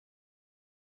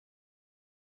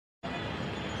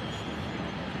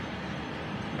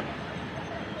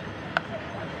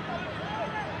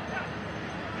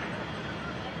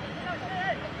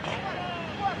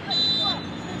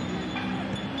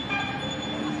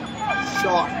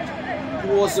Shot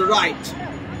towards the right.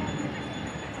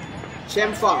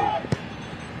 Chemfang.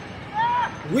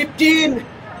 Whipped in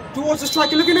towards the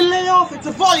striker, looking to lay off. It's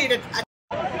a volley.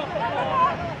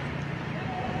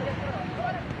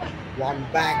 One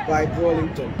back by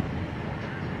Burlington.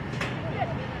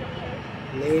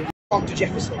 Laid on to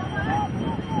Jefferson.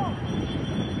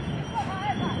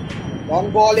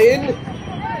 Long ball in.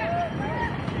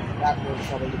 That won't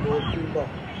trouble the goalkeeper.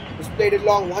 He's played it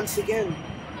long once again.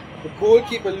 The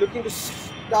goalkeeper looking to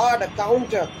start a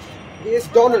counter. Here's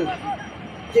Donald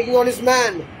taking on his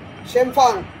man.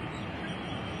 Chemfang.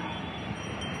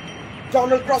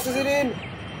 Donald crosses it in.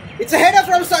 It's a header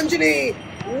from Sanjini.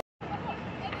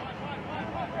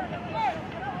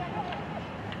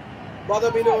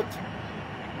 Badabinot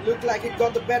looked like it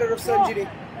got the better of Sanjini.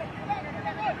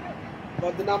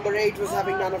 But the number 8 was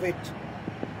having none of it.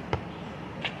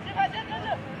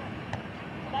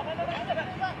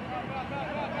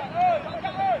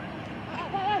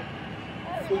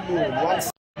 Full moon,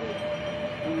 once.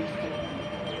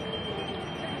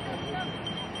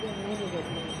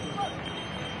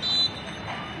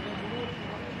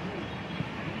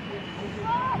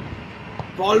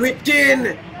 Ball whipped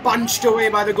in, punched away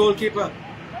by the goalkeeper.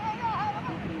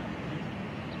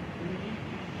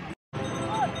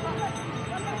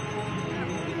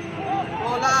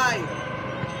 Mawlai.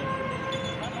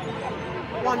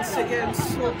 Once again,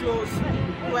 so close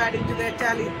to adding to their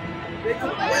tally. They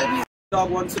could well be. Dog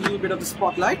wants a little bit of the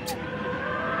spotlight.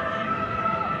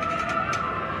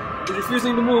 He's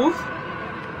refusing to move.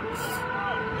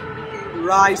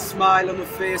 Wry smile on the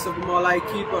face of the Mawlai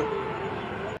keeper.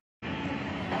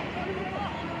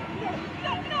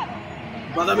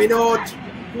 Badabinot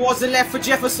towards the left for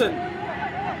Jefferson.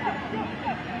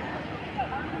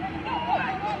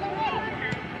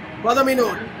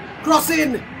 Badabinot cross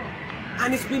in,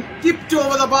 and it's been tipped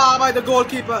over the bar by the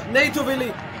goalkeeper.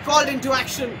 Natovili called into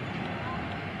action.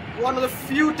 One of the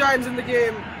few times in the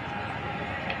game.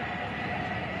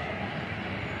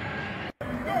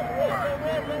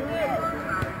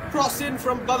 Cross in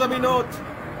from Badabinot,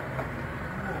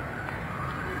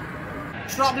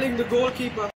 troubling the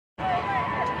goalkeeper.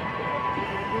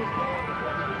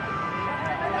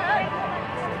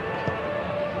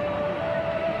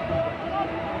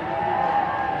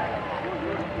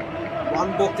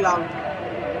 One Boklang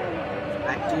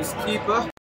back to his keeper.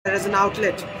 There is an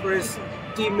outlet for his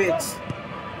teammates.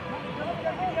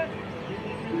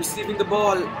 Receiving the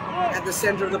ball at the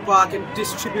center of the park and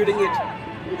distributing it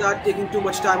without taking too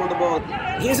much time on the ball.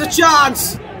 Here's a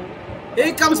chance.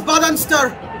 Here comes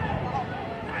Badanster.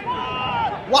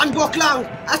 One Boklang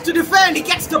has to defend. He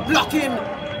gets the block in.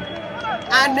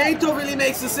 And Natovili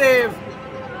makes the save.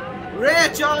 Rare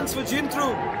chance for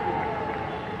Jyntru.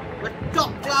 But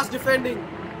top class defending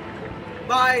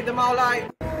by the Mawlai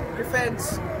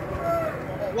defense.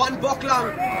 One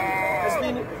Boklang has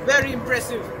been very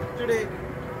impressive today.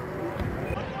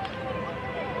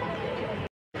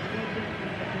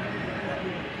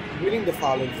 Winning the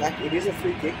foul, in fact, it is a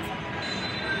free kick.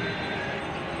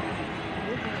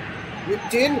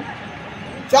 Whipped in.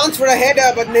 Chance for a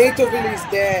header, but Natovili is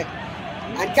there.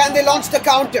 And can they launch the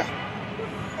counter?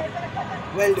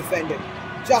 Well defended.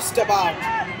 Just about.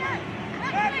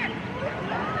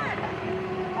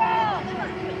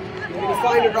 They're going to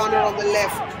find a runner on the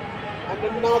left. And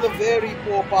another very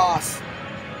poor pass.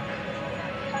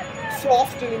 So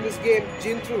often in this game,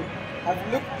 Jyntru have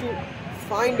looked to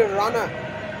find a runner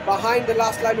behind the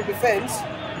last line of defense,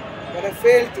 but have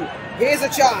failed to. Here's a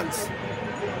chance.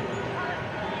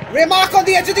 Remark on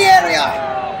the edge of the area.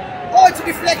 Oh, it's a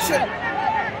deflection.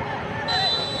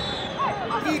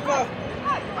 Keeper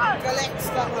collects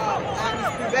somehow and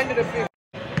is prevented a few.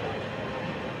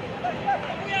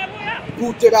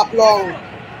 Booted up long.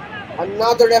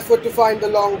 Another effort to find the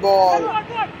long ball.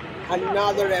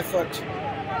 Another effort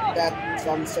that's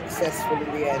unsuccessful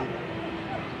in the end.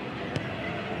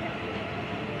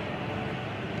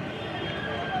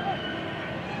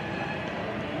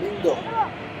 Lindo